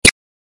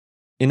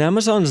In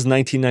Amazon's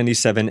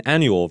 1997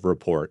 annual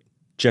report,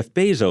 Jeff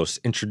Bezos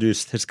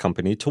introduced his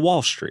company to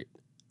Wall Street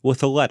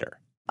with a letter.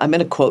 I'm going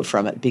to quote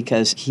from it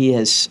because he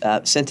has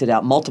sent it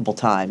out multiple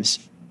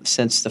times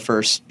since the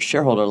first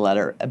shareholder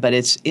letter. But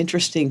it's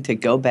interesting to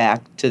go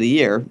back to the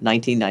year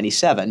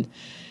 1997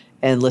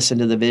 and listen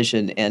to the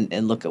vision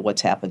and look at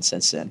what's happened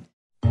since then.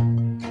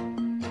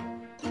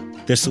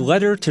 This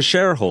letter to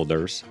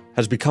shareholders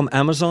has become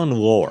Amazon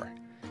lore.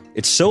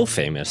 It's so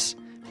famous,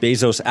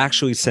 Bezos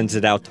actually sends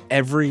it out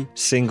every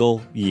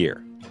single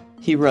year.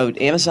 He wrote,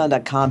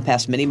 Amazon.com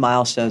passed many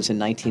milestones in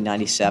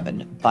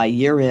 1997. By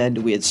year end,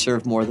 we had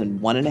served more than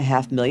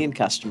 1.5 million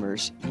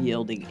customers,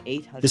 yielding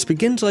 800... This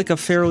begins like a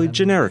fairly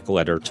generic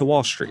letter to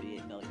Wall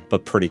Street,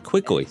 but pretty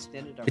quickly,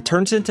 it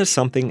turns into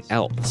something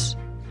else.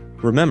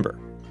 Remember,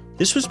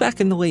 this was back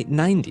in the late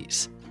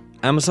 90s.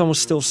 Amazon was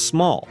still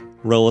small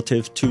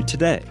relative to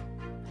today.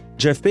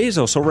 Jeff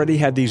Bezos already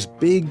had these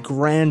big,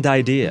 grand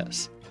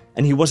ideas,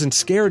 and he wasn't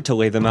scared to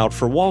lay them out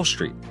for Wall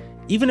Street,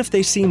 even if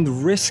they seemed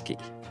risky.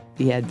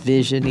 He had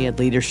vision, he had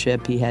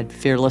leadership, he had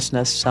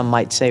fearlessness, some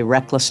might say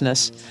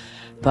recklessness,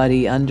 but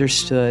he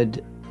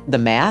understood the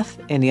math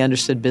and he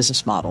understood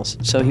business models.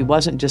 So he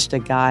wasn't just a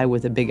guy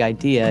with a big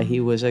idea, he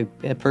was a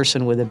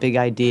person with a big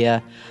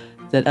idea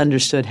that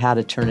understood how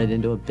to turn it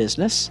into a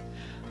business,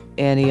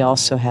 and he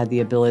also had the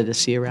ability to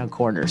see around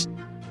corners.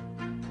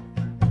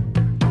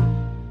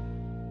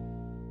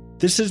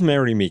 This is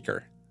Mary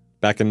Meeker.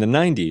 Back in the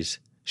 90s,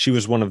 she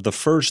was one of the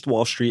first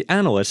Wall Street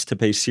analysts to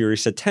pay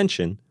serious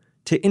attention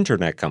to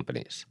internet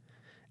companies.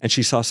 And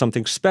she saw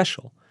something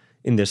special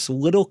in this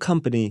little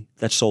company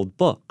that sold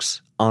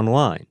books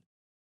online.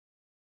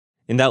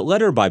 In that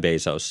letter by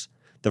Bezos,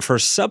 the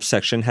first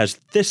subsection has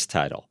this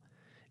title.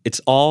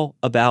 It's all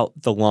about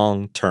the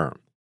long term.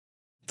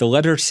 The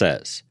letter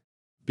says,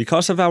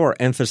 because of our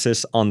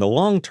emphasis on the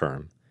long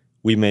term,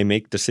 we may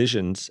make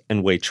decisions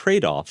and weigh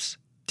trade-offs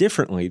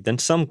differently than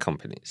some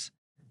companies.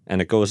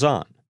 And it goes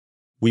on.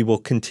 We will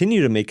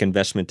continue to make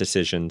investment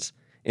decisions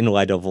in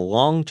light of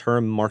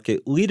long-term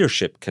market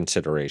leadership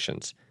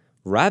considerations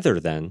rather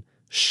than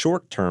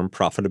short-term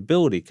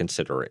profitability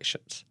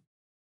considerations.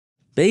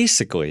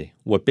 Basically,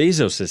 what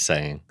Bezos is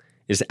saying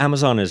is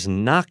Amazon is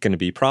not going to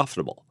be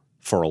profitable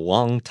for a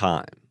long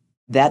time.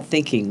 That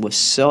thinking was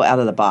so out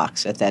of the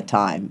box at that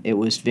time. It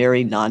was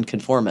very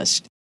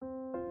nonconformist.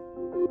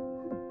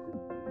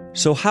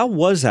 So how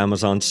was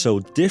Amazon so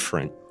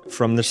different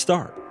from the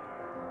start?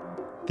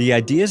 The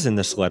ideas in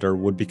this letter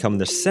would become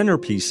the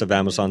centerpiece of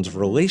Amazon's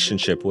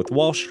relationship with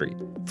Wall Street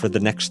for the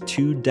next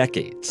 2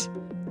 decades.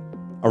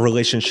 A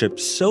relationship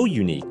so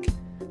unique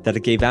that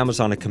it gave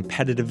Amazon a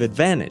competitive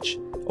advantage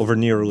over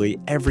nearly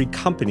every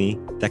company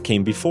that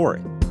came before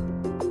it.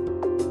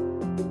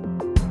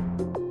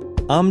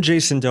 I'm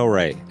Jason Del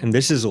Rey, and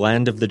this is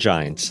Land of the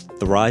Giants,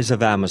 The Rise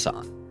of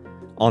Amazon.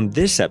 On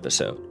this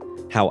episode,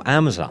 how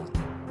Amazon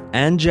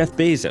and Jeff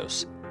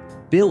Bezos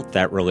built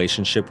that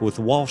relationship with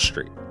Wall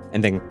Street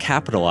and then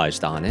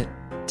capitalized on it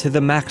to the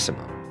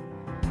maximum.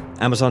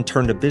 Amazon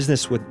turned a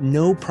business with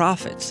no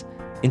profits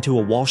into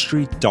a Wall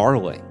Street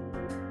darling.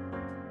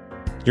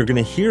 You're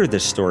going to hear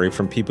this story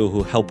from people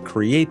who helped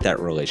create that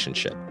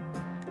relationship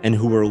and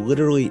who were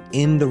literally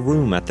in the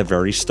room at the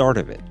very start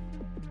of it.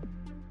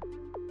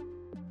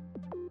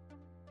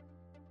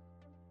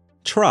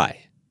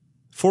 Try,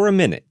 for a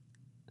minute,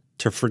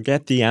 to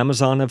forget the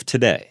Amazon of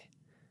today.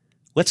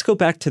 Let's go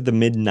back to the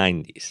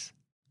mid-90s.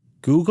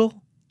 Google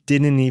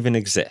didn't even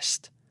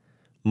exist.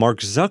 Mark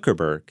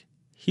Zuckerberg,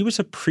 he was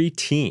a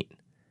preteen.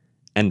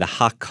 And the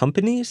hot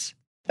companies?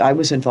 I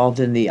was involved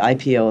in the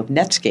IPO of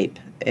Netscape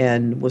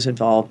and was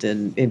involved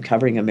in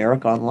covering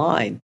America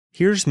Online.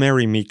 Here's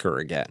Mary Meeker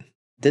again.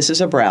 This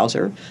is a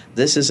browser.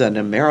 This is an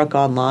America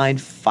Online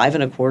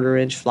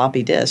 5.25-inch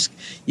floppy disk.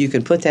 You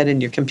can put that in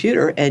your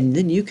computer, and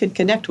then you can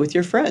connect with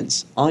your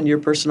friends on your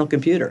personal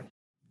computer.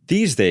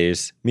 These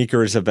days,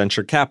 Meeker is a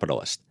venture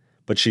capitalist,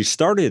 but she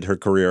started her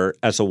career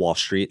as a Wall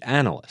Street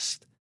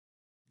analyst.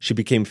 She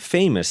became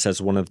famous as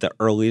one of the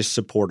earliest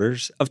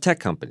supporters of tech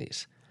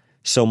companies,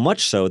 so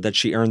much so that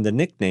she earned the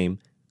nickname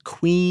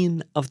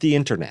Queen of the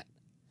Internet.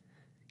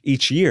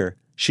 Each year,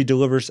 she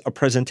delivers a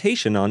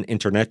presentation on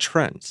internet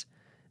trends,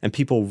 and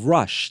people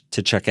rush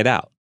to check it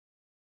out.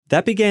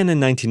 That began in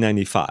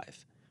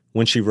 1995,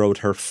 when she wrote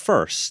her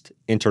first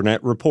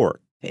internet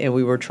report. And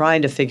we were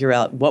trying to figure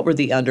out what were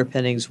the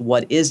underpinnings,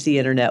 what is the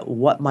internet,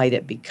 what might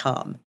it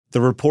become? The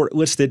report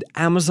listed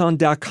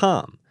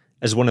Amazon.com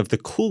as one of the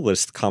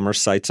coolest commerce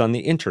sites on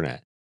the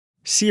internet.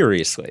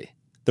 Seriously,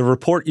 the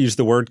report used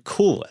the word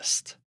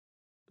coolest.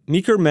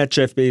 Meeker met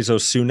Jeff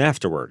Bezos soon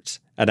afterwards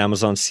at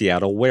Amazon's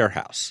Seattle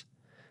warehouse.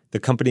 The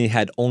company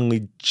had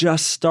only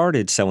just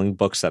started selling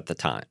books at the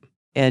time.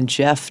 And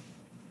Jeff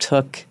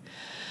took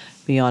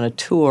me on a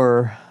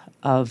tour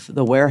of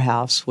the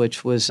warehouse,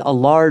 which was a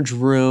large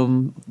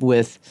room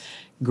with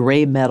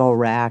gray metal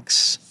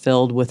racks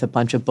filled with a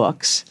bunch of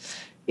books.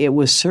 It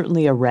was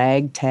certainly a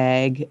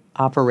ragtag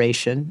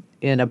operation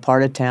in a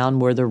part of town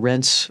where the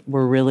rents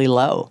were really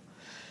low.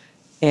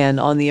 And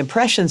on the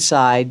impression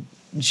side,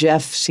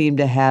 Jeff seemed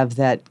to have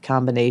that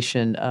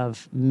combination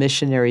of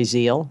missionary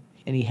zeal,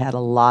 and he had a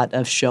lot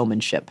of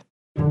showmanship.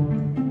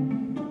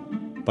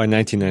 By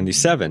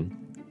 1997,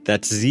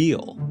 that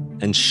zeal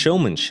and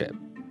showmanship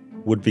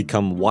would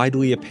become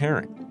widely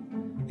apparent.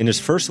 In his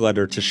first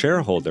letter to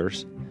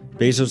shareholders,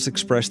 Bezos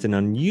expressed an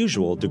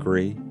unusual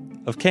degree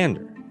of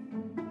candor.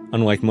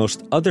 Unlike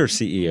most other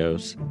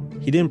CEOs,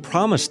 he didn't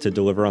promise to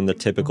deliver on the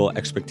typical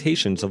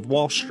expectations of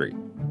Wall Street.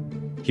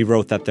 He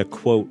wrote that the,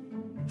 quote,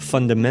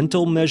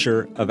 fundamental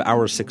measure of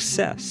our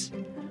success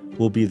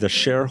will be the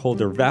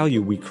shareholder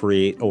value we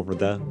create over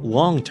the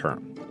long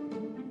term.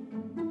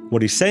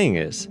 What he's saying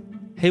is,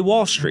 hey,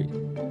 Wall Street,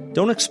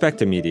 don't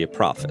expect immediate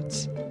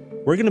profits.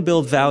 We're going to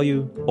build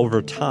value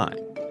over time.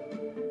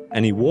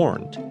 And he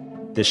warned,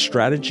 this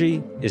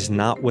strategy is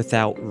not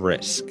without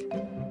risk.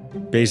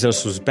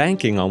 Bezos was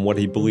banking on what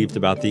he believed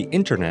about the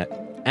internet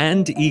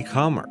and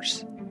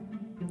e-commerce,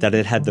 that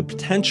it had the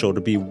potential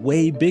to be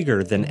way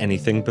bigger than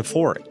anything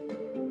before it.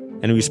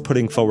 And he was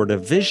putting forward a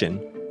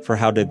vision for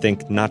how to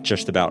think not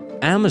just about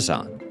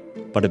Amazon,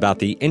 but about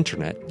the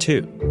internet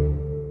too.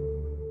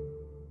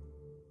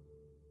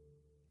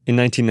 In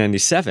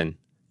 1997,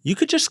 you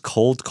could just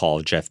cold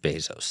call Jeff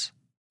Bezos.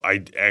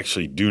 I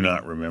actually do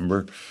not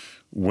remember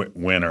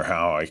when or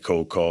how I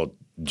cold called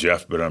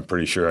Jeff, but I'm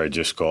pretty sure I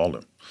just called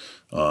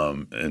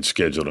him and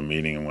scheduled a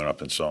meeting and went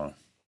up and saw him.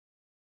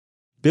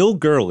 Bill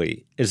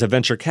Gurley is a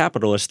venture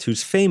capitalist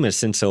who's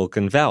famous in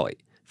Silicon Valley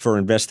for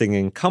investing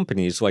in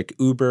companies like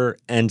Uber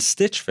and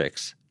Stitch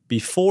Fix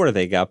before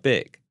they got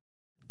big.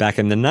 Back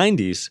in the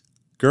 90s,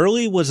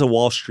 Gurley was a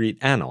Wall Street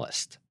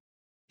analyst.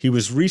 He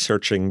was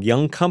researching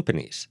young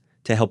companies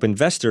to help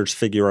investors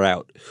figure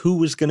out who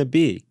was going to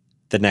be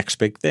the next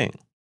big thing.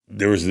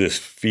 There was this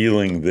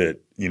feeling that,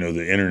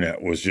 the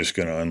internet was just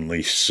going to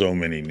unleash so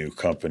many new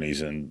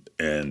companies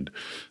and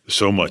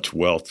so much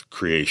wealth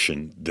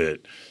creation that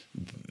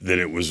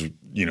it was,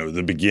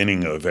 the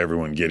beginning of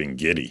everyone getting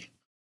giddy.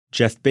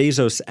 Jeff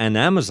Bezos and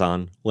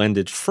Amazon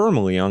landed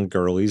firmly on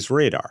Gurley's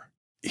radar.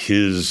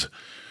 His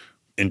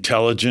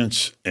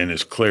intelligence and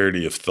his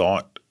clarity of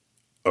thought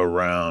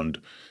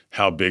around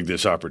how big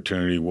this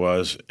opportunity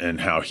was and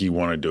how he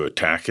wanted to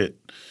attack it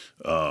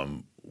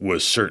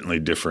was certainly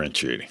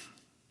differentiating,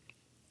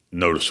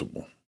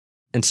 noticeable.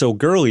 And so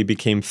Gurley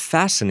became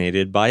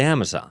fascinated by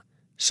Amazon.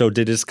 So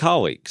did his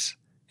colleagues,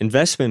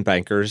 investment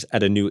bankers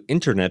at a new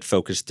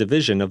internet-focused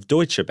division of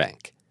Deutsche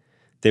Bank.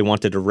 They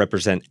wanted to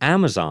represent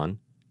Amazon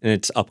in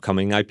its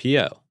upcoming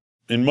IPO.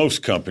 In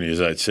most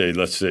companies, let's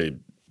say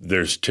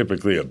there's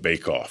typically a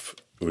bake-off,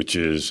 which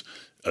is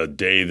a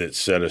day that's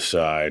set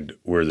aside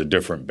where the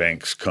different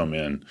banks come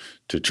in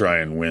to try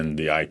and win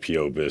the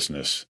IPO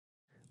business.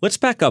 Let's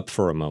back up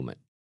for a moment.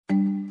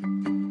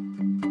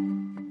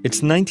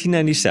 It's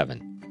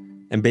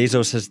 1997, and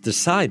Bezos has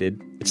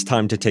decided it's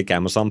time to take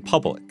Amazon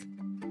public.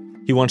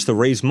 He wants to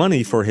raise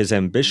money for his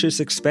ambitious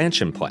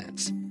expansion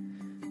plans.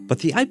 But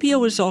the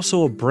IPO is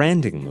also a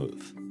branding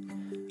move,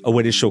 a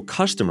way to show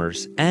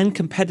customers and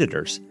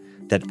competitors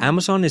that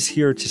Amazon is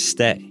here to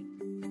stay.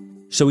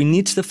 So he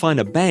needs to find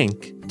a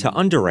bank to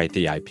underwrite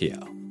the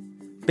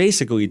IPO,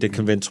 basically to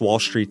convince Wall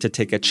Street to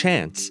take a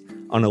chance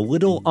on a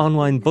little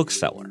online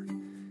bookseller.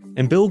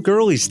 And Bill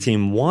Gurley's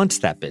team wants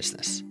that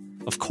business.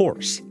 Of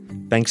course,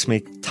 banks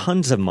make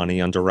tons of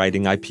money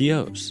underwriting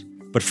IPOs.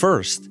 But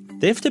first,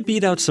 they have to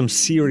beat out some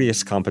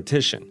serious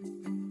competition.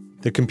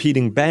 The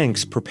competing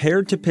banks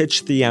prepared to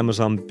pitch the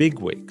Amazon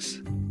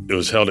bigwigs. It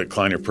was held at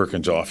Kleiner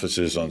Perkins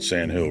offices on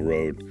Sand Hill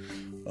Road.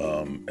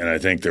 And I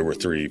think there were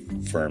 3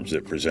 firms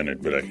that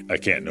presented, but I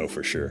can't know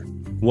for sure.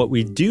 What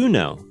we do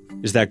know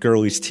is that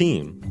Gurley's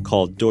team,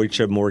 called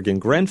Deutsche Morgan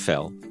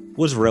Grenfell,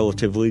 was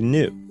relatively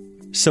new.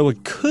 So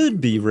it could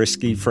be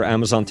risky for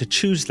Amazon to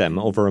choose them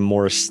over a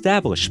more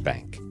established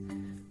bank,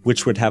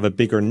 which would have a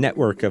bigger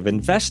network of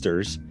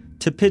investors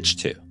to pitch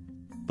to.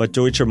 But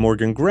Deutsche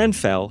Morgan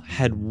Grenfell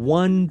had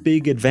one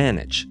big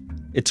advantage,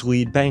 its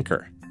lead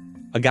banker,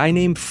 a guy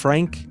named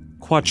Frank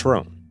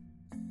Quattrone.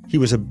 He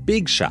was a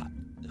big shot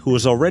who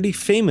was already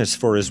famous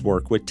for his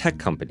work with tech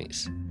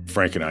companies.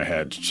 Frank and I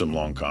had some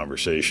long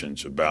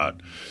conversations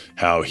about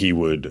how he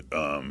would,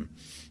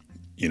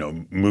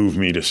 move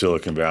me to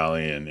Silicon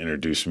Valley and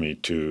introduce me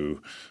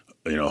to,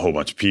 a whole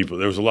bunch of people.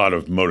 There was a lot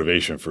of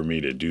motivation for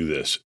me to do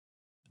this.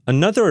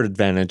 Another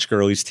advantage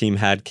Gurley's team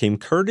had came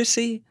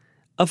courtesy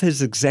of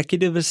his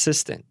executive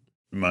assistant.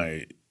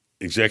 My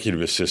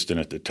executive assistant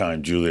at the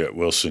time, Juliet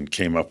Wilson,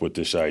 came up with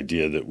this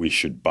idea that we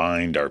should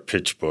bind our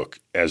pitch book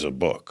as a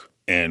book.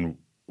 And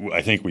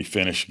I think we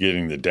finished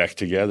getting the deck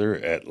together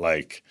at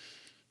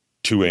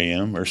 2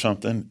 a.m. or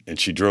something, and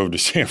she drove to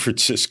San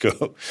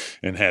Francisco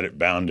and had it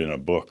bound in a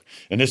book.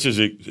 And this is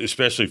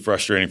especially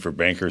frustrating for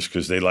bankers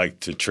because they like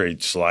to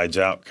trade slides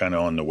out kind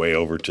of on the way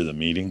over to the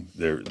meeting.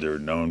 They're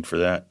known for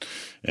that.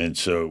 And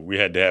so we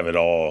had to have it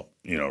all,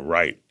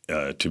 right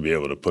to be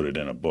able to put it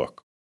in a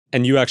book.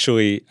 And you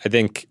actually, I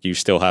think you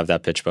still have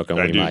that pitch book, and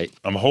we might.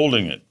 I'm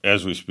holding it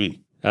as we speak.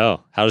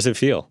 Oh, how does it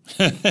feel?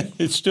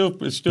 It's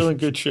still in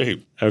good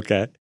shape.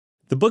 Okay.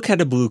 The book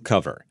had a blue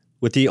cover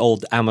with the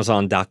old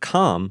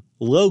Amazon.com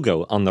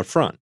logo on the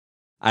front.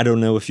 I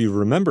don't know if you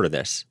remember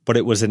this, but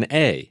it was an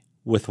A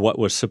with what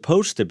was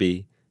supposed to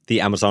be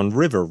the Amazon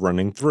River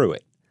running through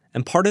it.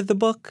 And part of the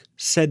book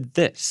said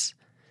this: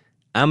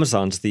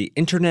 Amazon's the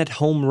internet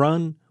home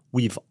run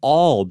we've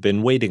all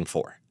been waiting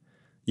for.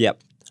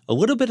 Yep, a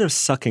little bit of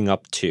sucking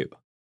up too.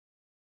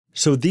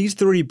 So these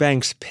three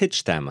banks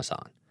pitched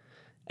Amazon,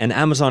 and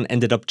Amazon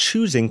ended up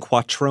choosing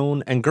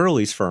Quattrone and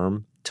Gurley's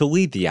firm to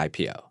lead the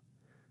IPO,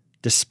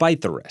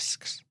 despite the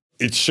risks.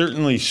 It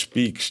certainly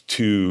speaks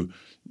to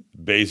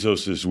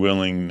Bezos'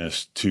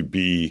 willingness to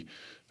be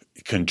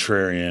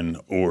contrarian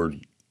or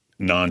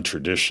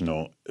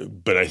non-traditional,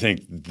 but I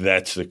think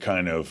that's the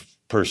kind of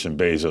person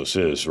Bezos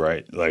is,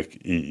 right?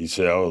 Like you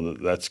say, oh,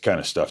 that kind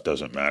of stuff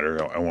doesn't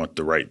matter. I want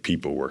the right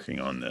people working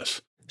on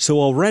this. So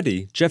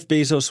already, Jeff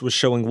Bezos was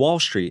showing Wall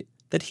Street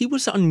that he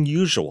was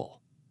unusual.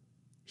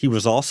 He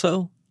was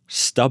also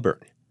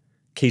stubborn.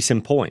 Case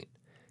in point,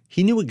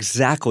 he knew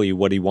exactly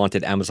what he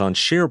wanted Amazon's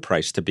share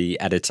price to be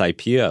at its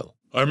IPO.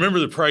 I remember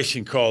the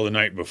pricing call the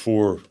night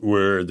before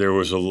where there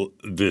was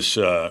this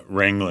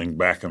wrangling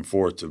back and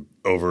forth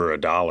over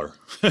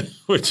 $1,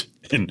 which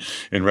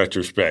in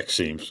retrospect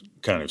seems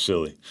kind of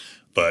silly.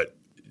 But,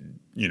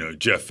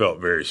 Jeff felt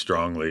very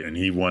strongly, and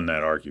he won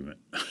that argument.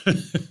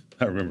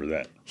 I remember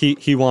that.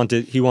 He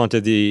wanted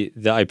the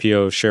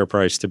IPO share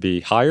price to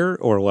be higher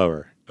or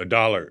lower?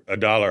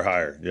 $1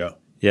 higher, yeah.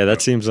 Yeah,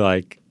 that seems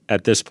like,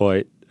 at this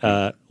point,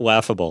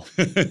 laughable.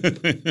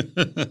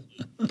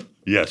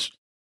 Yes.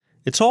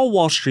 It's all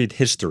Wall Street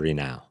history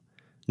now.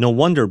 No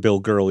wonder Bill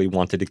Gurley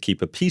wanted to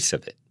keep a piece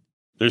of it.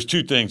 There's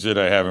two things that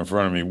I have in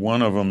front of me.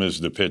 One of them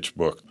is the pitch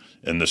book.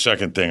 And the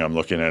second thing I'm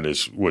looking at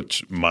is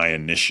what's my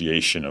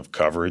initiation of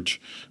coverage,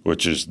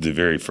 which is the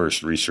very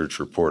first research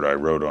report I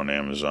wrote on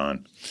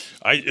Amazon.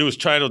 It was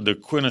titled The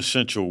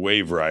Quintessential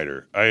Wave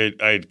Rider. I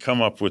had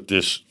come up with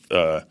this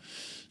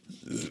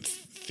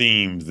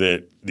theme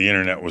that the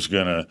internet was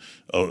going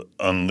to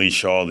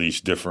unleash all these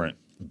different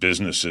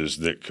businesses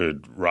that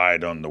could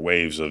ride on the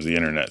waves of the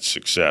internet's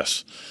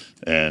success.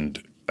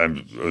 And I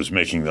was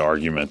making the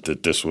argument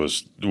that this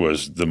was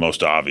the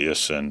most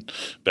obvious and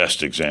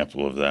best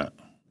example of that.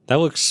 That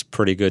looks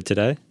pretty good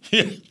today.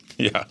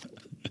 Yeah.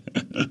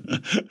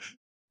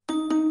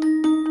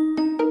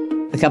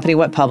 The company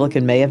went public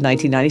in May of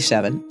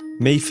 1997.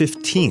 May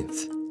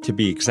 15th, to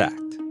be exact.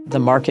 The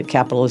market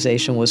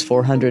capitalization was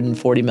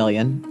 $440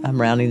 million. I'm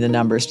rounding the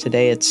numbers.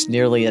 Today it's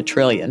nearly $1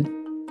 trillion.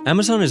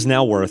 Amazon is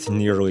now worth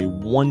nearly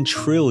 $1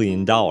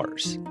 trillion.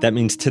 That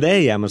means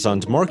today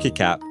Amazon's market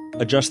cap,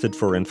 adjusted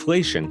for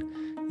inflation,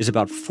 is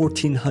about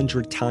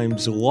 1,400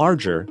 times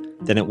larger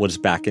than it was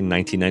back in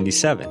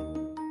 1997.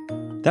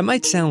 That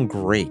might sound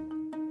great,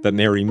 but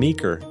Mary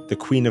Meeker, the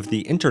queen of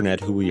the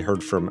internet who we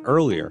heard from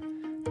earlier,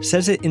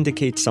 says it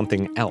indicates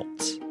something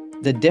else.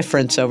 The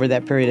difference over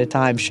that period of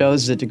time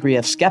shows the degree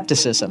of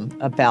skepticism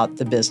about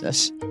the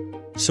business.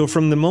 So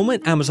from the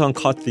moment Amazon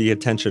caught the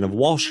attention of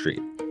Wall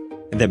Street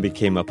and then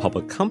became a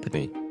public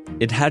company,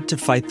 it had to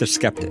fight the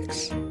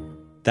skeptics.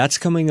 That's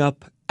coming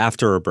up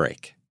after a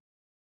break.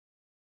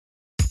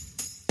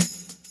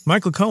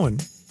 Michael Cohen,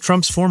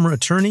 Trump's former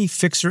attorney,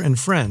 fixer, and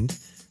friend,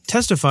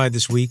 testified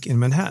this week in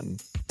Manhattan.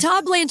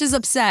 Todd Blanche is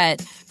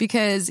upset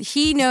because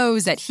he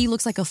knows that he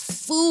looks like a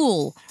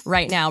fool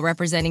right now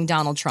representing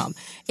Donald Trump.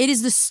 It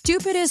is the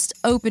stupidest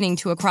opening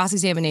to a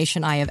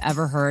cross-examination I have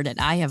ever heard, and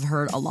I have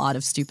heard a lot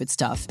of stupid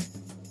stuff.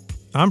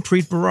 I'm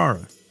Preet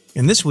Bharara,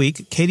 and this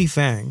week, Katie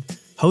Phang,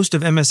 host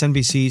of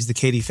MSNBC's The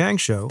Katie Phang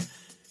Show,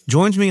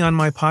 joins me on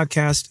my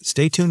podcast,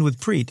 Stay Tuned with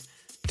Preet,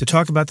 to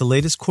talk about the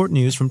latest court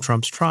news from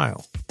Trump's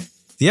trial.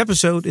 The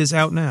episode is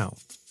out now.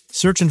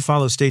 Search and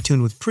follow Stay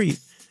Tuned with Preet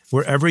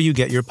wherever you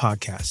get your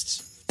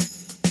podcasts.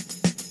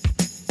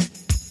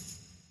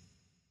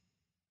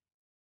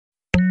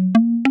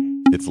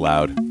 It's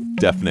loud,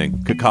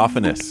 deafening,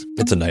 cacophonous.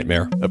 It's a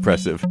nightmare.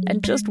 Oppressive.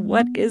 And just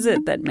what is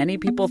it that many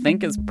people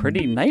think is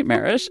pretty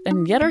nightmarish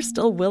and yet are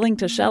still willing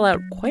to shell out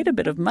quite a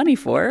bit of money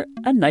for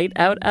a night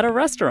out at a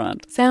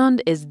restaurant?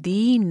 Sound is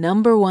the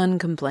 #1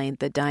 complaint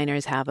that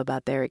diners have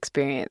about their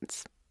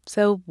experience.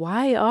 So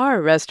why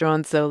are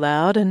restaurants so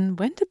loud, and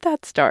when did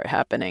that start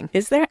happening?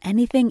 Is there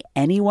anything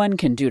anyone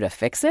can do to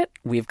fix it?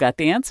 We've got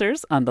the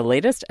answers on the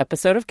latest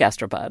episode of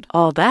Gastropod.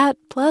 All that,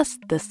 plus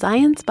the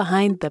science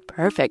behind the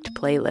perfect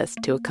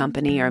playlist to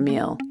accompany your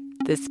meal.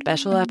 This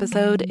special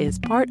episode is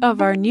part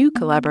of our new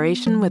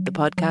collaboration with the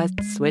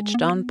podcast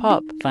Switched on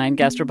Pop. Find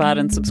Gastropod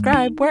and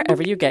subscribe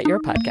wherever you get your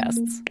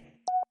podcasts.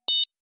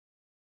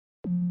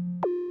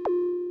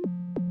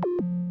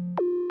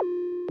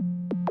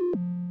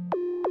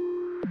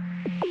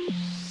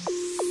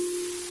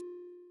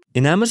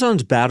 In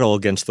Amazon's battle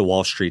against the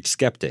Wall Street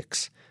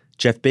skeptics,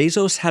 Jeff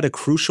Bezos had a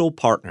crucial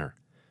partner,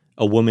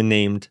 a woman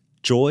named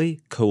Joy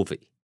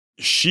Covey.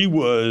 She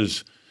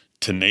was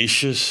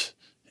tenacious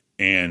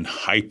and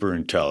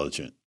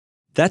hyper-intelligent.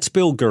 That's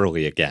Bill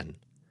Gurley again.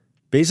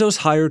 Bezos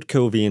hired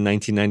Covey in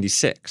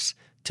 1996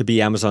 to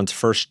be Amazon's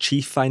first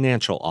chief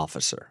financial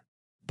officer.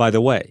 By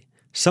the way,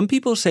 some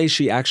people say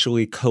she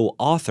actually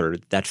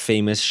co-authored that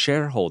famous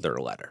shareholder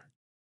letter.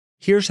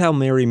 Here's how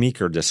Mary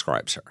Meeker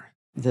describes her.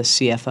 The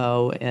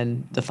CFO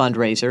and the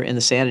fundraiser and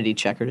the sanity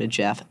checker to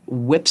Jeff,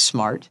 whip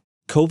smart.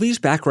 Covey's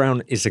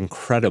background is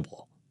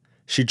incredible.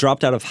 She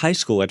dropped out of high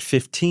school at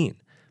 15,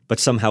 but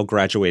somehow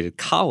graduated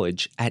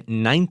college at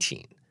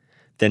 19,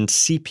 then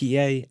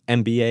CPA,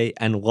 MBA,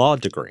 and law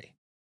degree.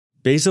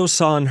 Bezos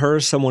saw in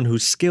her someone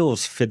whose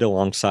skills fit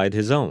alongside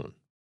his own.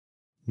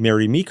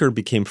 Mary Meeker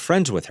became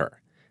friends with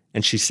her,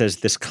 and she says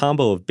this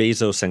combo of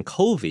Bezos and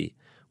Covey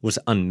was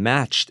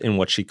unmatched in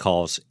what she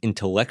calls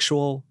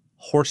intellectual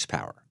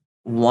horsepower.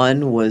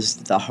 One was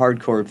the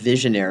hardcore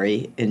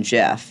visionary in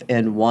Jeff,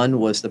 and one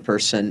was the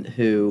person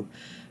who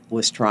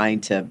was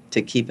trying to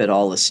keep it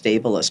all as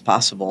stable as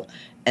possible.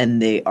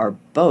 And they are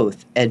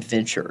both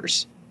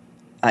adventurers.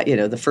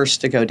 The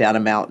first to go down a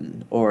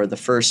mountain or the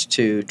first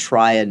to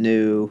try a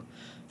new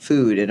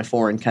food in a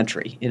foreign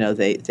country.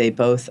 They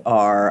both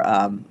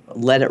are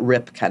let it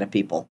rip kind of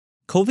people.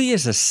 Covey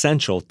is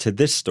essential to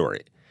this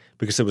story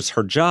because it was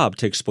her job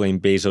to explain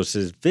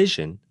Bezos'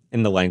 vision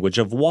in the language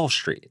of Wall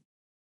Street,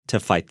 to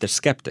fight the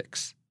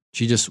skeptics.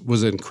 She just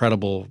was an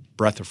incredible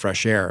breath of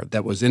fresh air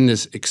that was in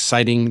this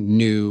exciting,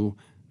 new,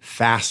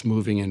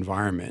 fast-moving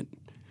environment,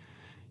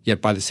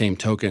 yet by the same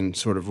token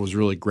sort of was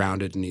really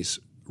grounded in these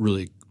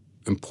really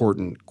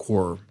important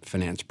core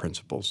finance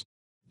principles.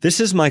 This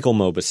is Michael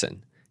Mauboussin.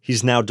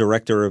 He's now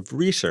director of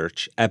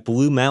research at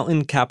Blue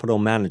Mountain Capital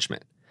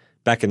Management.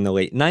 Back in the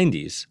late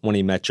 90s, when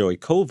he met Joy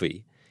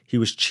Covey, he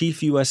was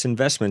chief U.S.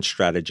 investment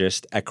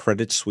strategist at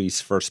Credit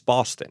Suisse First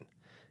Boston.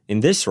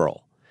 In this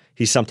role,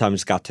 he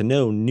sometimes got to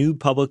know new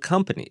public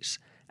companies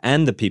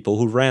and the people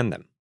who ran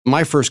them.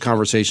 My first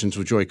conversations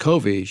with Joy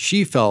Covey,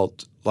 she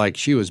felt like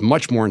she was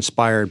much more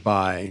inspired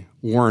by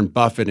Warren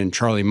Buffett and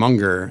Charlie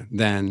Munger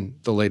than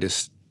the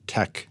latest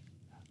tech,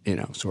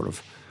 sort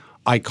of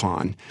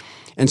icon.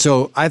 And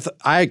so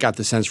I got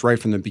the sense right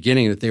from the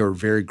beginning that they were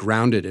very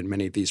grounded in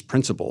many of these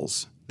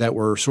principles that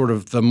were sort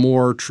of the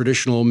more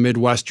traditional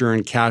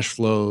Midwestern cash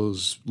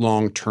flows,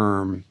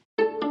 long-term.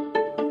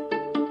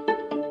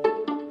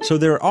 So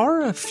there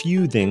are a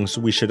few things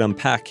we should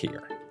unpack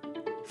here.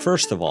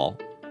 First of all,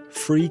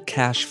 free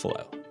cash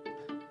flow.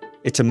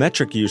 It's a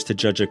metric used to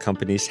judge a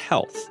company's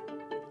health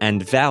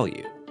and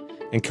value.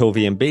 And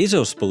Covey and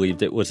Bezos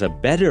believed it was a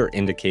better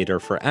indicator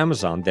for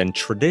Amazon than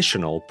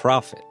traditional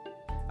profit.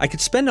 I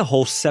could spend a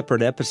whole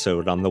separate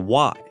episode on the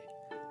why,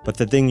 but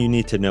the thing you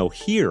need to know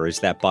here is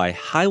that by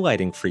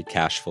highlighting free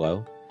cash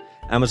flow,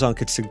 Amazon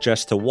could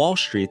suggest to Wall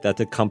Street that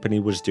the company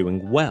was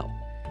doing well,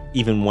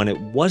 even when it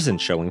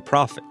wasn't showing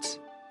profits.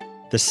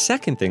 The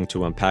second thing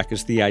to unpack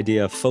is the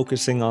idea of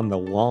focusing on the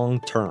long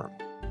term.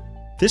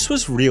 This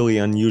was really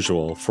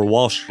unusual for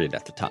Wall Street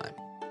at the time.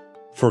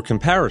 For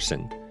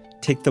comparison,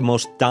 take the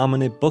most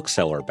dominant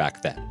bookseller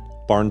back then,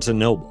 Barnes &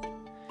 Noble.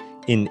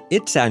 In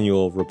its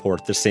annual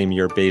report the same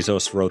year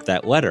Bezos wrote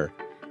that letter,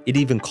 it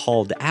even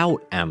called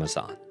out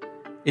Amazon.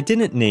 It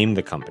didn't name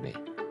the company,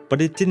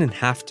 but it didn't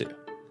have to.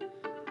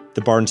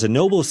 The Barnes &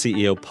 Noble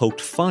CEO poked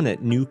fun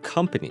at new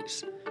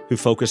companies who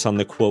focus on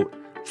the, quote,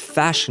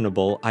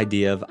 fashionable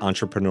idea of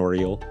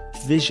entrepreneurial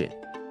vision.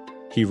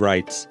 He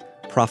writes,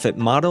 profit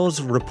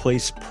models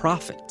replace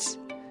profits,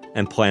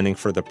 and planning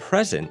for the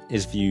present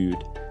is viewed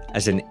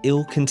as an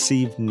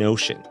ill-conceived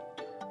notion.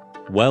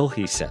 Well,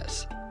 he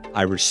says,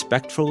 I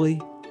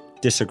respectfully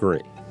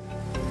disagree.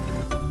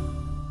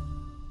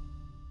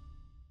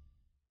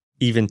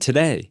 Even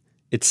today,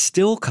 it's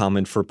still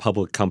common for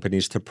public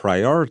companies to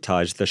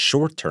prioritize the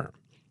short term.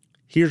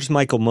 Here's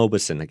Michael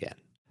Mauboussin again.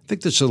 I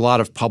think there's a lot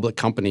of public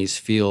companies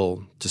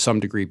feel to some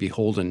degree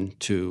beholden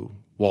to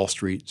Wall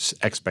Street's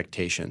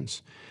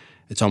expectations.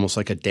 It's almost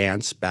like a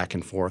dance back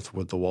and forth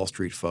with the Wall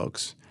Street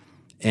folks.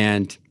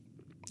 And,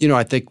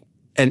 I think,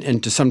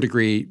 and to some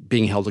degree,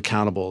 being held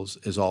accountable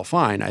is all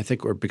fine. I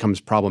think where it becomes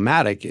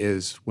problematic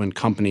is when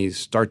companies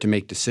start to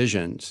make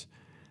decisions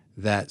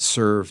that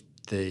serve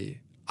the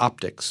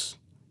optics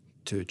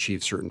to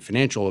achieve certain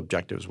financial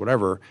objectives,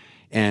 whatever,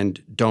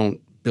 and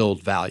don't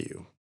build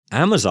value.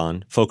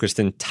 Amazon focused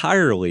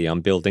entirely on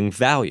building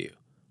value,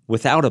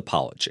 without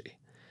apology.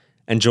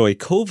 And Joy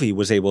Covey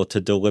was able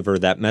to deliver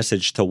that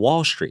message to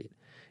Wall Street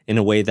in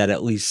a way that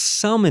at least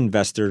some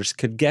investors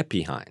could get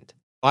behind.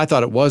 I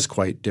thought it was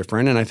quite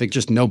different, and I think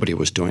just nobody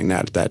was doing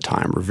that at that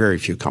time, or very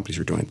few companies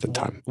were doing it at that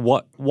time.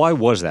 Why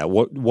was that?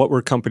 What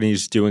were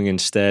companies doing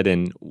instead,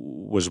 and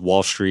was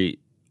Wall Street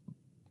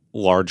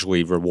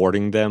largely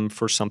rewarding them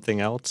for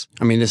something else?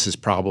 I mean, this is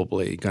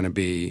probably going to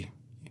be,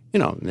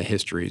 in the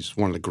histories,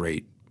 one of the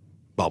great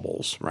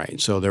bubbles, right?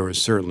 So there was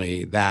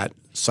certainly that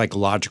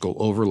psychological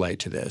overlay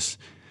to this.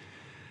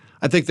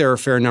 I think there are a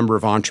fair number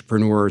of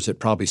entrepreneurs that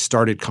probably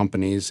started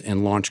companies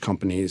and launched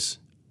companies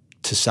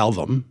to sell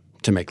them,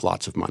 to make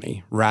lots of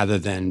money, rather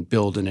than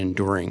build an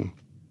enduring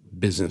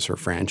business or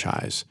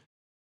franchise.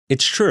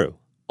 It's true.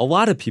 A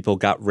lot of people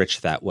got rich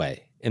that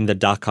way in the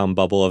dot-com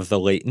bubble of the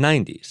late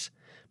 90s.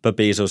 But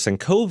Bezos and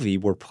Covey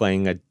were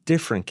playing a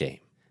different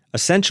game.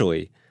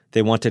 Essentially,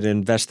 they wanted to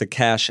invest the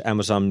cash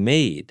Amazon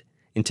made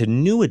into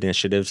new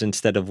initiatives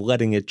instead of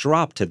letting it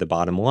drop to the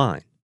bottom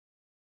line.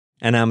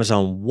 And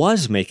Amazon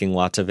was making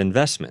lots of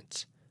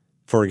investments.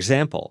 For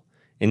example,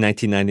 in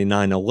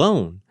 1999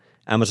 alone,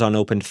 Amazon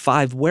opened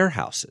 5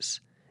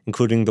 warehouses,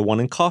 including the one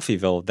in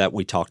Coffeyville that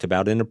we talked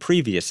about in a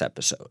previous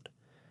episode.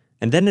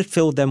 And then it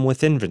filled them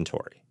with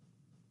inventory.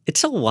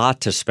 It's a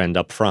lot to spend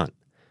up front,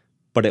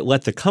 but it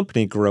let the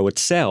company grow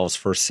its sales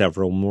for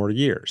several more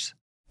years.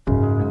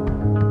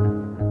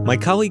 My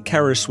colleague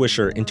Kara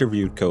Swisher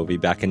interviewed Covey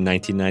back in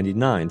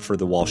 1999 for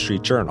the Wall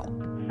Street Journal.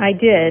 I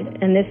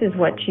did, and this is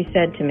what she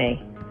said to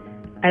me.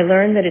 I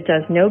learned that it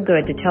does no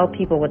good to tell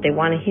people what they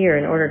want to hear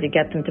in order to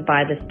get them to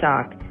buy the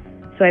stock.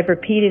 So I've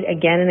repeated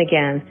again and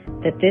again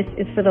that this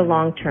is for the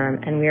long term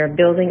and we are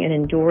building an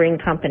enduring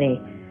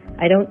company.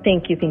 I don't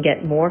think you can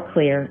get more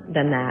clear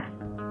than that.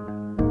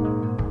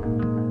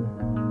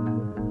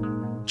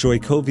 Joy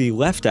Covey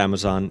left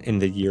Amazon in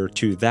the year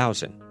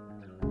 2000.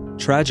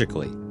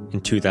 Tragically, in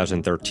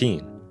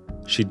 2013,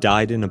 she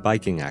died in a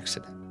biking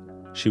accident.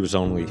 She was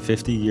only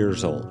 50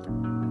 years old.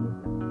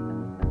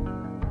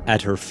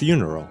 At her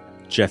funeral,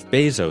 Jeff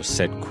Bezos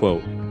said,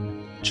 quote,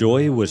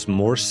 "Joy was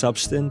more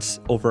substance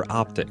over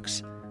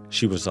optics.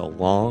 She was a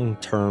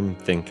long-term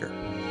thinker."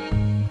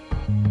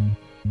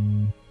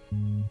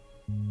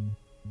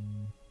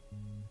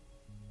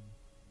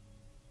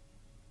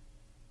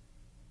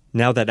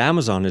 Now that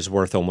Amazon is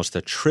worth almost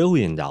 $1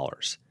 trillion,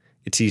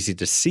 it's easy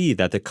to see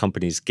that the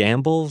company's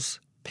gambles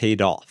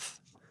paid off.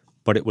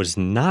 But it was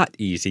not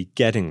easy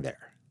getting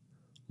there.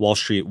 Wall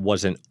Street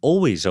wasn't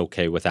always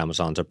okay with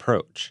Amazon's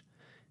approach.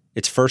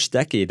 Its first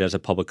decade as a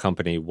public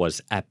company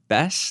was, at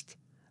best,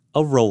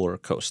 a roller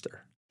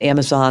coaster.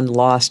 Amazon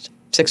lost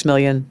 $6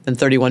 million, then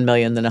 $31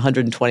 million, then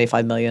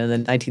 $125 million, and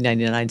then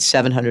 1999,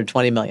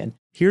 $720 million.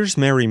 Here's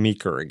Mary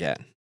Meeker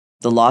again.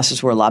 The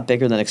losses were a lot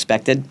bigger than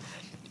expected,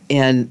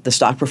 and the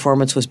stock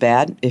performance was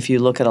bad. If you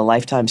look at a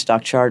lifetime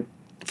stock chart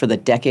for the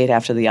decade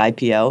after the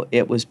IPO,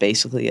 it was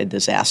basically a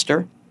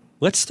disaster.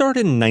 Let's start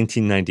in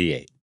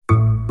 1998.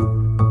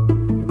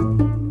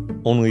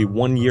 Only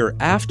 1 year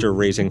after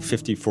raising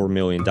 $54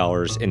 million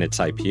in its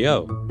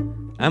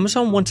IPO,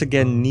 Amazon once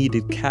again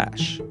needed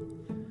cash.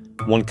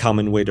 One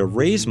common way to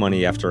raise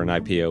money after an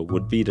IPO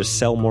would be to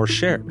sell more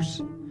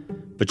shares.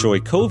 But Joy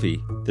Covey,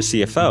 the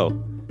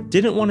CFO,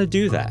 didn't want to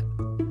do that.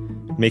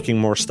 Making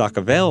more stock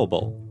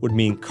available would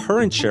mean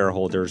current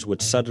shareholders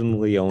would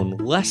suddenly own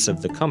less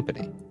of the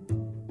company.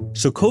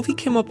 So Covey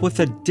came up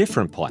with a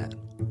different plan,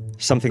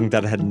 something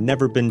that had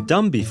never been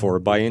done before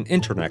by an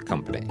internet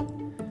company.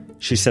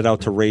 She set out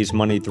to raise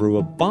money through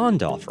a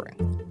bond offering,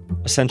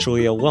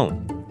 essentially a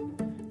loan.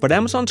 But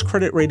Amazon's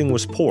credit rating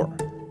was poor.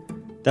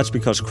 That's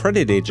because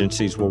credit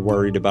agencies were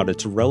worried about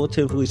its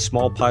relatively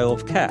small pile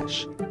of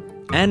cash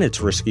and its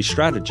risky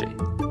strategy.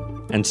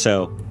 And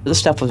so, this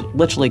stuff was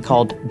literally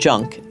called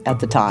junk at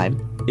the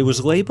time. It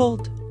was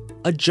labeled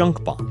a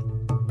junk bond.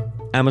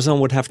 Amazon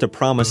would have to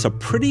promise a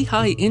pretty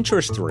high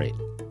interest rate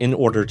in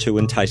order to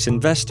entice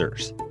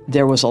investors.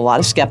 There was a lot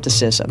of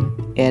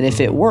skepticism, and if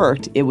it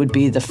worked, it would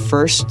be the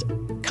first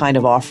kind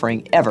of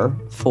offering ever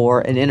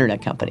for an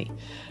internet company.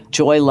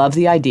 Joy loved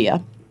the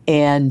idea,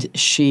 and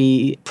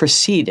she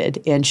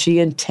proceeded, and she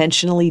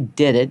intentionally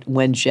did it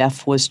when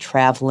Jeff was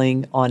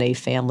traveling on a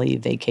family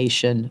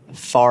vacation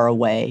far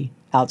away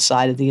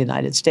outside of the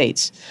United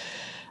States,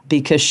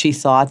 because she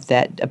thought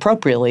that,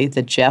 appropriately,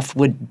 that Jeff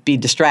would be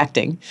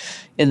distracting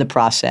in the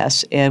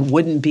process and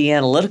wouldn't be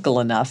analytical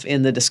enough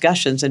in the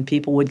discussions, and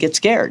people would get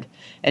scared.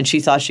 And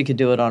she thought she could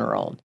do it on her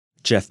own.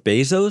 Jeff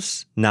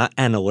Bezos, not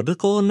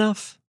analytical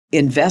enough?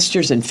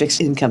 Investors in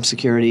fixed income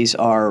securities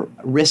are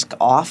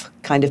risk-off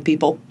kind of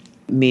people,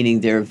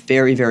 meaning they're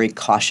very, very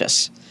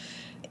cautious.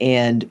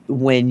 And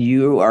when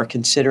you are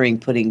considering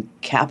putting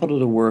capital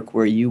to work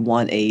where you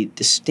want a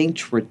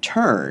distinct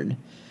return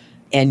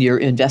and you're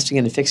investing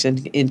in a fixed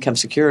income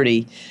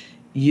security,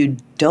 you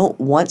don't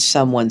want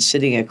someone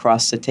sitting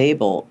across the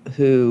table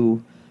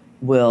who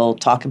will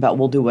talk about,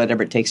 we'll do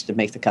whatever it takes to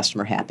make the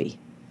customer happy.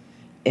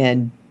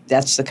 And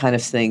that's the kind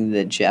of thing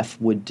that Jeff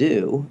would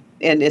do.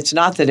 And it's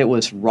not that it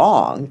was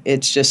wrong.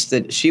 It's just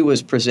that she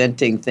was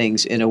presenting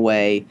things in a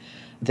way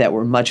that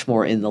were much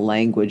more in the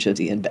language of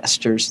the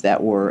investors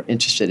that were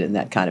interested in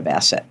that kind of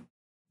asset.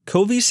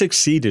 Covey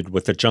succeeded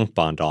with the junk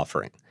bond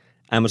offering.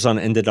 Amazon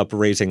ended up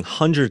raising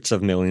hundreds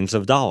of millions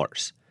of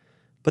dollars.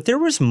 But there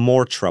was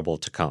more trouble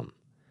to come.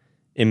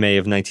 In May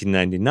of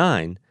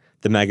 1999,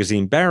 the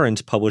magazine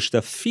Barron's published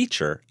a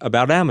feature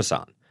about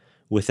Amazon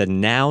with a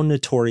now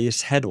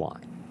notorious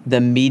headline.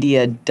 The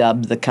media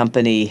dubbed the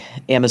company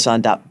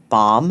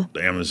Amazon.bomb.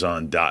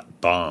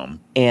 Amazon.bomb.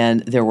 And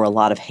there were a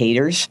lot of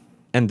haters.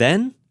 And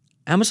then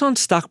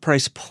Amazon's stock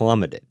price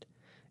plummeted.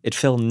 It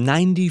fell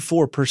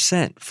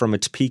 94% from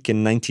its peak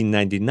in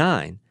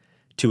 1999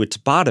 to its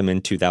bottom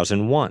in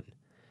 2001.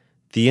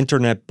 The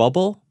internet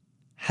bubble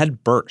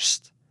had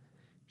burst.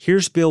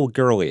 Here's Bill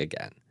Gurley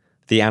again,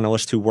 the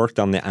analyst who worked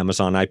on the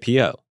Amazon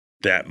IPO.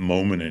 That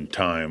moment in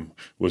time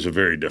was a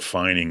very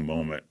defining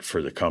moment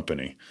for the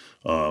company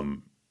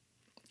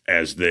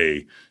as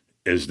they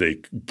as they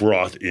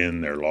brought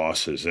in their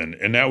losses.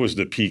 And that was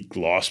the peak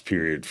loss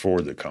period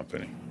for the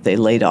company. They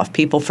laid off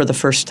people for the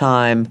first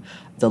time.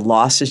 The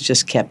losses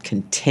just kept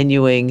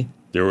continuing.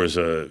 There was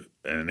an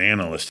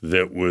analyst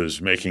that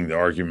was making the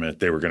argument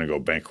they were going to go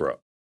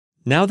bankrupt.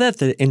 Now that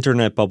the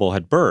internet bubble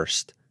had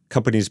burst,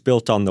 companies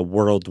built on the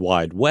World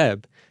Wide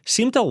Web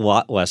seemed a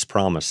lot less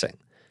promising,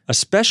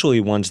 especially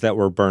ones that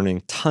were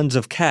burning tons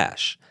of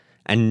cash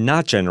and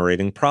not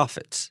generating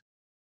profits.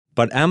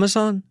 But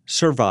Amazon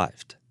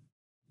survived.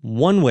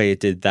 One way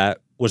it did that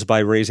was by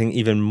raising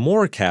even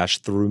more cash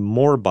through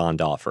more bond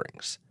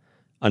offerings.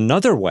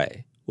 Another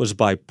way was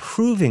by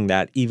proving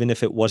that even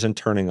if it wasn't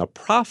turning a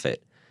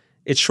profit,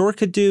 it sure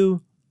could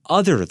do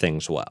other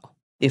things well.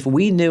 If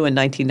we knew in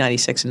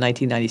 1996 and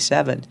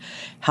 1997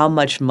 how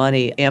much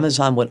money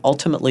Amazon would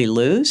ultimately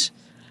lose,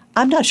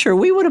 I'm not sure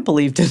we would have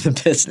believed in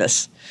the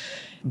business.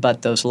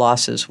 But those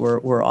losses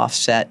were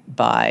offset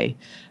by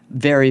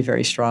very,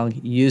 very strong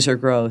user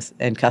growth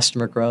and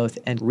customer growth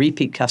and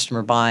repeat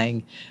customer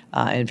buying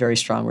and very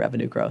strong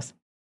revenue growth.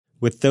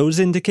 With those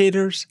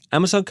indicators,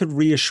 Amazon could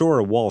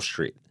reassure Wall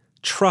Street,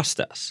 trust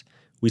us.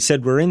 We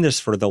said we're in this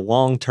for the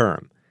long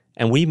term,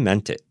 and we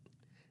meant it.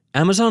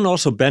 Amazon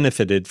also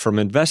benefited from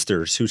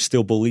investors who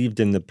still believed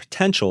in the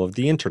potential of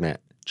the internet,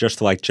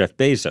 just like Jeff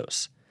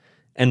Bezos.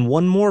 And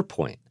one more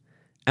point,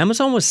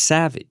 Amazon was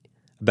savvy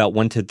about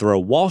when to throw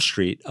Wall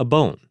Street a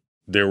bone.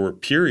 There were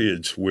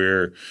periods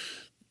where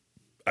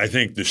I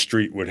think the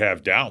street would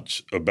have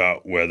doubts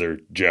about whether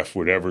Jeff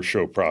would ever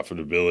show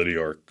profitability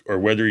or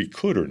whether he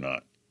could or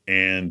not.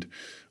 And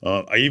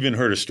I even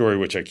heard a story,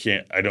 which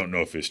I don't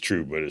know if it's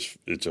true, but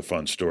it's a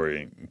fun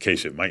story in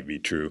case it might be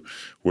true,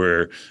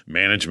 where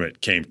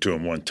management came to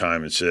him one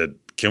time and said,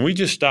 "Can we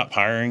just stop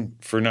hiring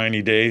for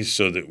 90 days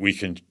so that we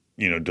can,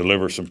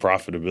 deliver some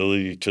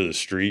profitability to the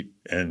street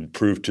and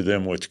prove to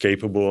them what's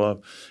capable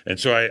of?" And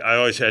so I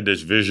always had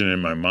this vision in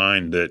my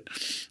mind that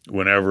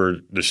whenever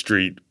the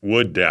street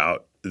would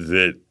doubt,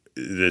 that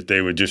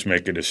they would just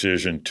make a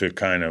decision to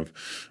kind of,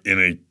 in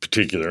a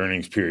particular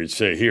earnings period,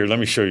 say, "Here, let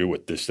me show you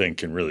what this thing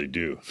can really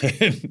do."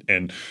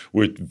 And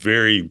with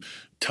very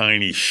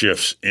tiny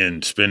shifts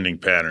in spending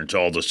patterns,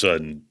 all of a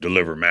sudden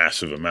deliver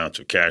massive amounts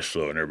of cash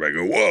flow, and everybody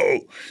go,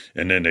 "Whoa!"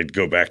 And then they'd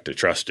go back to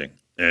trusting,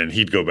 and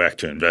he'd go back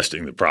to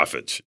investing the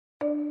profits.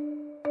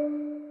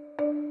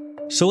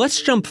 So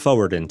let's jump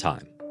forward in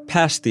time,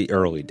 past the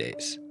early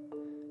days.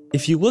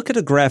 If you look at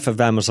a graph of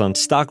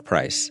Amazon's stock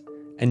price,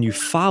 and you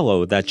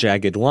follow that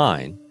jagged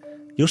line,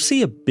 you'll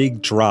see a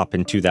big drop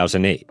in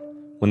 2008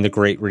 when the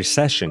Great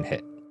Recession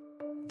hit.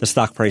 The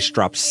stock price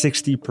dropped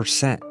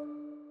 60%.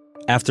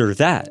 After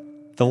that,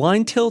 the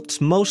line tilts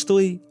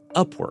mostly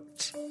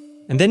upwards.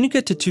 And then you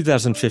get to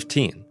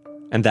 2015,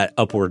 and that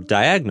upward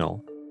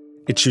diagonal,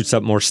 it shoots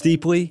up more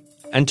steeply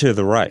and to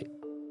the right.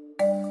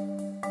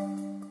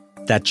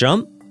 That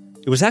jump,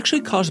 it was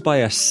actually caused by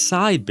a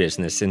side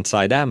business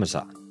inside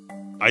Amazon.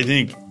 I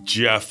think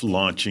Jeff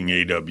launching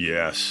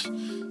AWS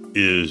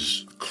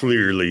is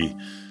clearly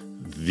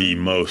the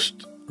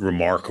most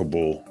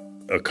remarkable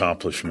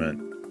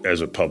accomplishment as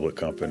a public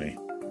company.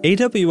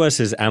 AWS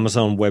is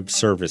Amazon Web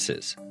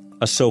Services,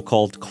 a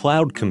so-called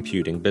cloud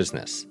computing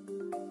business.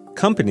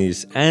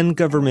 Companies and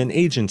government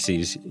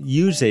agencies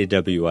use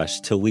AWS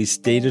to lease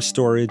data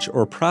storage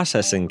or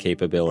processing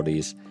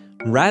capabilities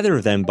rather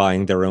than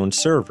buying their own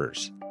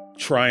servers.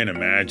 Try and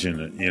imagine,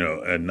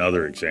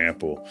 another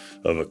example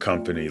of a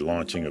company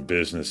launching a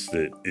business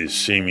that is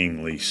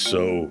seemingly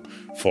so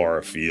far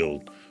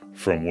afield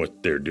from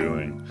what they're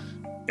doing,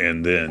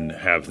 and then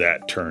have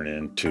that turn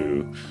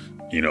into,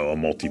 a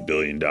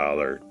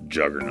multi-billion-dollar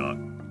juggernaut.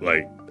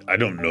 I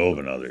don't know of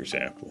another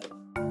example.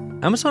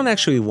 Amazon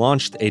actually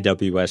launched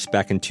AWS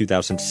back in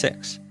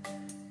 2006.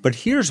 But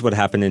here's what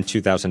happened in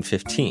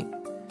 2015.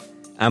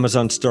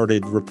 Amazon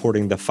started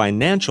reporting the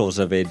financials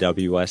of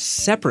AWS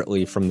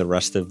separately from the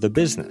rest of the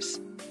business.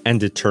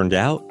 And it turned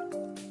out,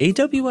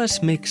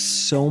 AWS makes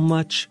so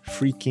much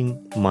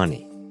freaking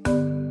money.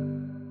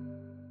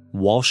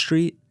 Wall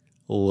Street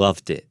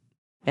loved it.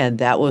 And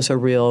that was a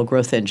real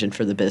growth engine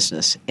for the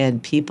business.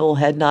 And people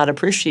had not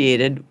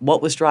appreciated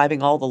what was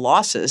driving all the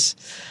losses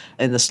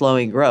and the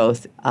slowing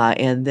growth.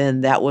 And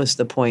then that was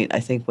the point,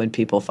 I think, when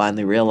people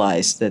finally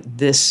realized that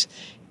this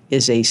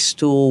is a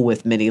stool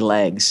with many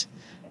legs.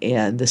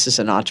 And this is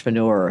an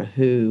entrepreneur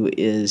who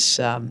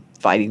is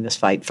fighting this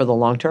fight for the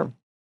long term.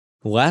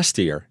 Last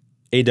year,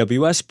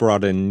 AWS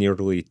brought in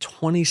nearly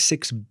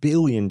 $26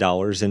 billion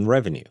in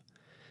revenue.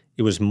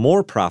 It was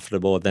more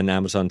profitable than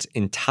Amazon's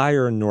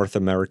entire North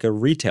America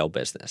retail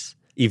business,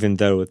 even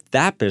though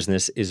that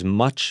business is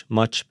much,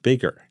 much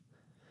bigger.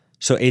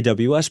 So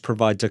AWS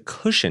provides a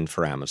cushion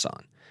for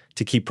Amazon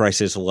to keep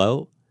prices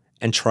low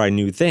and try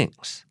new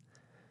things.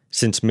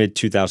 Since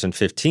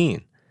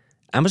mid-2015,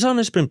 Amazon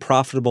has been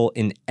profitable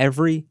in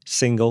every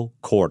single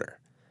quarter.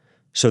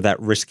 So that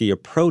risky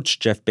approach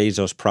Jeff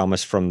Bezos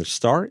promised from the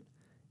start,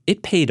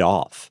 it paid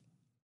off.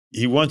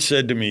 He once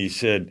said to me, he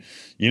said,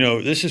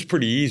 this is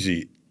pretty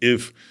easy.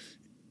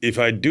 If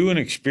I do an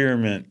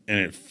experiment and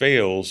it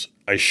fails,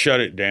 I shut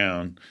it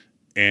down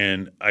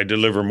and I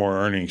deliver more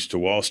earnings to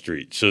Wall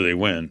Street, so they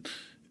win.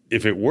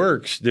 If it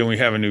works, then we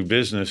have a new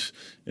business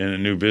and a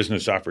new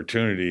business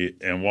opportunity,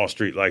 and Wall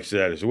Street likes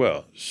that as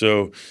well.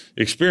 So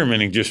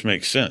experimenting just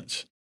makes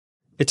sense.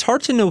 It's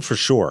hard to know for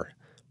sure,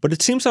 but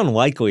it seems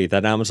unlikely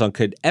that Amazon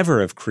could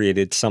ever have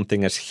created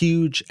something as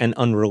huge and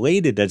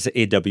unrelated as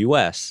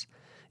AWS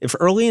if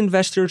early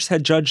investors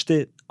had judged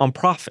it on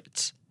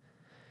profits.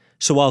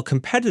 So while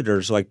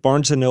competitors like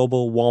Barnes &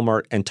 Noble,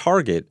 Walmart, and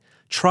Target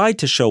tried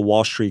to show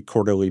Wall Street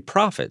quarterly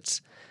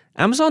profits,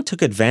 Amazon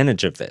took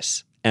advantage of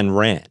this and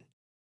ran.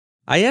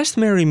 I asked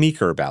Mary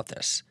Meeker about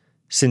this,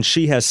 since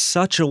she has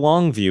such a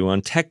long view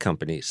on tech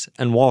companies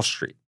and Wall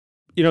Street.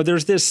 You know,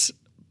 there's this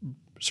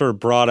sort of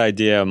broad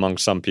idea among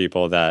some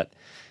people that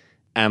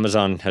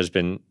Amazon has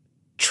been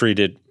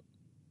treated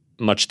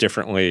much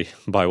differently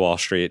by Wall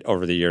Street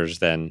over the years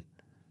than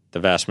the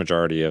vast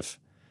majority of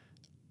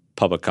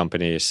public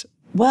companies.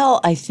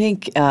 Well, I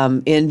think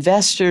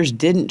investors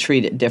didn't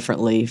treat it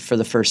differently for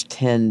the first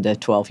 10 to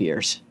 12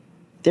 years.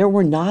 There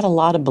were not a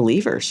lot of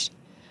believers.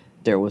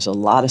 There was a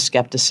lot of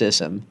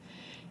skepticism.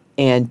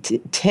 And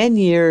 10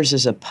 years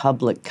as a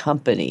public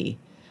company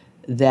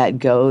that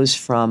goes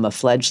from a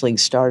fledgling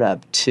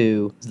startup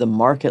to the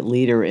market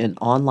leader in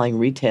online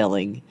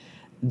retailing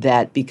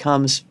that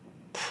becomes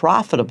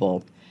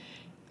profitable.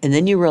 And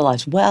then you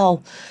realize,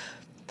 well,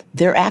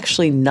 they're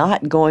actually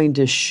not going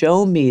to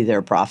show me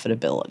their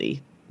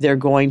profitability. They're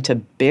going to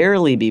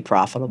barely be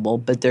profitable,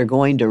 but they're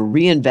going to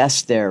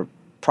reinvest their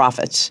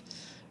profits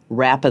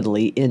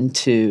rapidly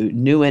into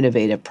new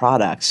innovative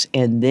products.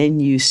 And then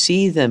you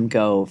see them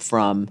go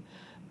from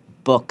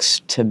books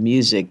to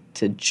music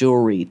to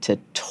jewelry to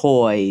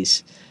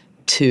toys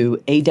to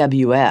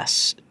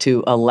AWS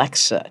to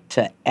Alexa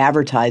to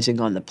advertising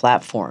on the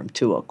platform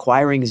to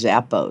acquiring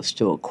Zappos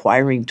to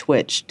acquiring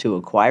Twitch to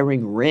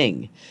acquiring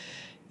Ring.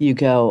 You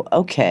go,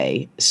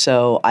 okay,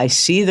 so I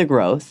see the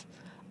growth.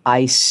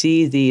 I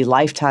see the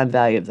lifetime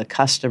value of the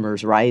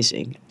customers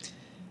rising.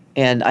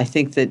 And I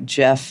think that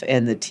Jeff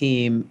and the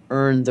team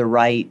earned the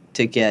right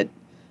to get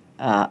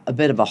a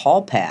bit of a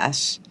hall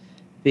pass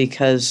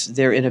because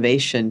their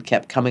innovation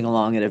kept coming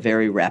along at a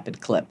very rapid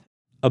clip.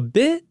 A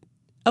bit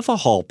of a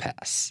hall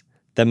pass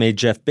that made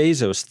Jeff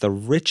Bezos the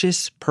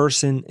richest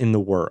person in the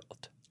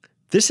world.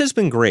 This has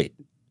been great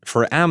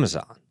for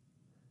Amazon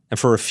and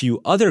for a few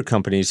other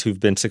companies who've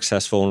been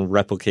successful in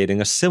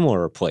replicating a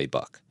similar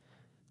playbook.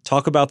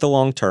 Talk about the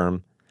long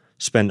term,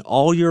 spend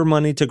all your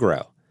money to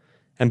grow,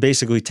 and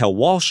basically tell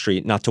Wall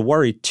Street not to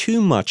worry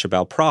too much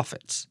about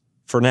profits,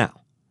 for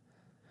now.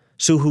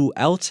 So who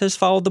else has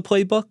followed the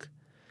playbook?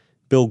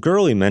 Bill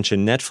Gurley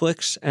mentioned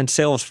Netflix and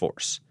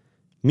Salesforce.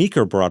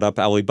 Meeker brought up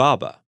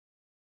Alibaba.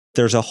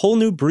 There's a whole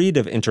new breed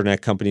of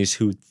internet companies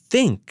who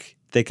think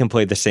they can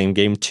play the same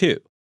game too,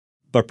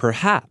 but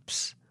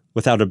perhaps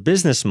without a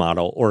business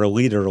model or a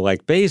leader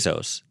like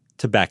Bezos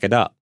to back it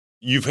up.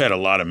 You've had a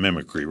lot of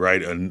mimicry,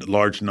 right? A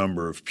large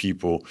number of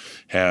people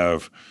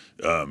have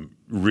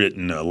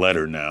written a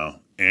letter now,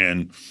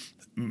 and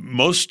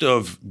most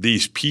of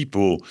these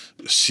people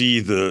see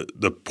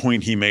the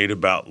point he made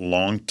about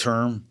long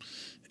term,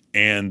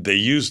 and they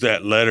use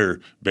that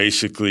letter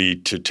basically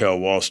to tell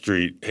Wall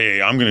Street,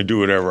 hey, I'm going to do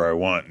whatever I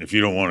want. And if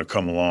you don't want to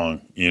come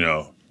along,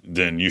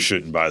 then you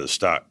shouldn't buy the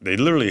stock. They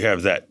literally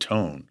have that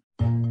tone.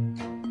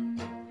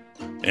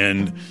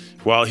 And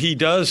while he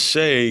does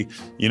say,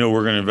 we're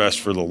going to invest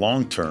for the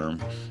long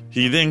term,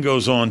 he then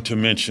goes on to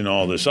mention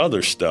all this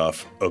other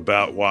stuff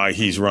about why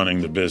he's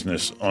running the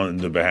business on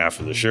the behalf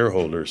of the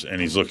shareholders and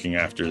he's looking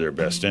after their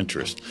best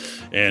interest.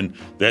 And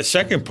that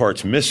second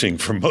part's missing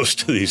from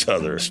most of these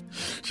others.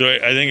 So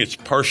I think it's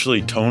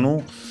partially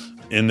tonal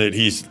in that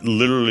he's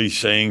literally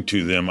saying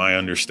to them, I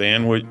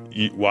understand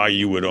why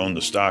you would own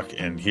the stock,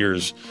 and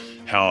here's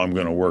how I'm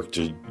going to work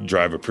to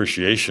drive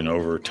appreciation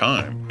over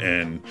time.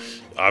 And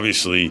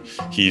obviously,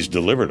 he's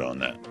delivered on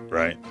that,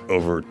 right,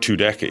 over 2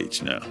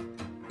 decades now.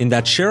 In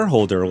that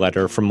shareholder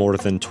letter from more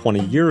than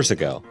 20 years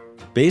ago,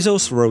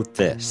 Bezos wrote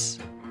this: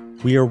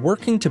 "We are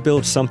working to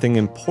build something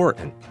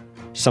important,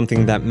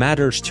 something that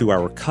matters to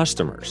our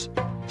customers,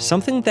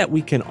 something that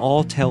we can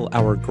all tell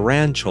our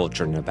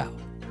grandchildren about.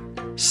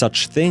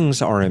 Such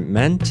things aren't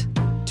meant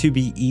to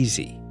be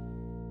easy."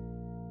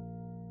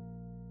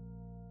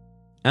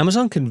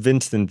 Amazon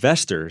convinced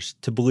investors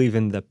to believe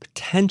in the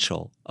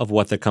potential of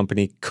what the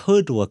company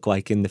could look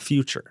like in the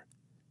future.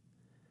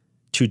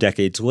 2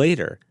 decades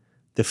later,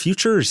 the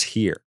future is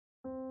here.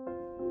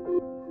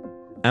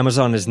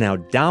 Amazon is now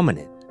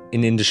dominant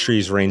in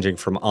industries ranging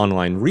from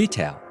online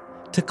retail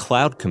to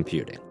cloud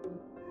computing.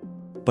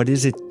 But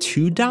is it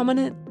too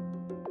dominant?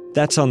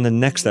 That's on the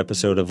next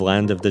episode of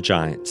Land of the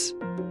Giants.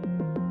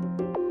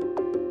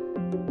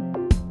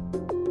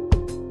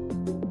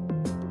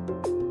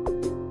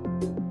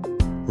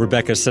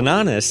 Rebecca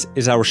Sananis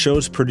is our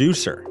show's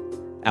producer.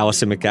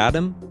 Allison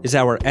McAdam is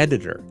our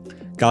editor.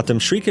 Gautam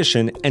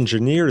Srikishan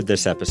engineered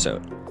this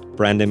episode.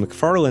 Brandon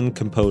McFarlane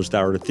composed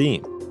our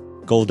theme.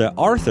 Golda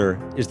Arthur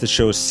is the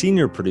show's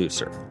senior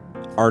producer.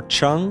 Art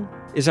Chung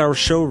is our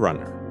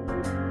showrunner.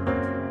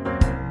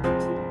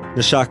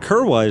 Nishat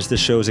Kurwa is the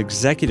show's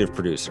executive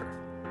producer.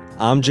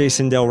 I'm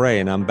Jason Del Rey,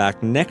 and I'm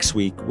back next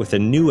week with a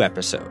new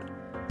episode.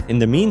 In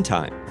the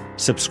meantime,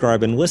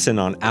 subscribe and listen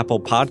on Apple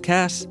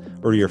Podcasts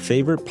or your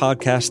favorite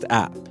podcast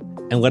app,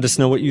 and let us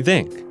know what you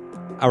think.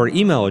 Our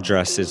email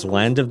address is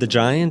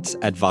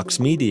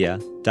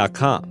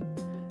landofthegiants@voxmedia.com.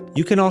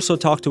 You can also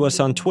talk to us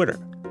on Twitter.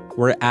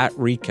 We're at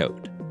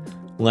Recode.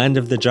 Land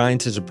of the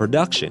Giants is a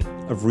production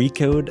of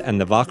Recode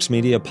and the Vox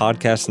Media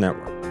Podcast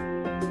Network.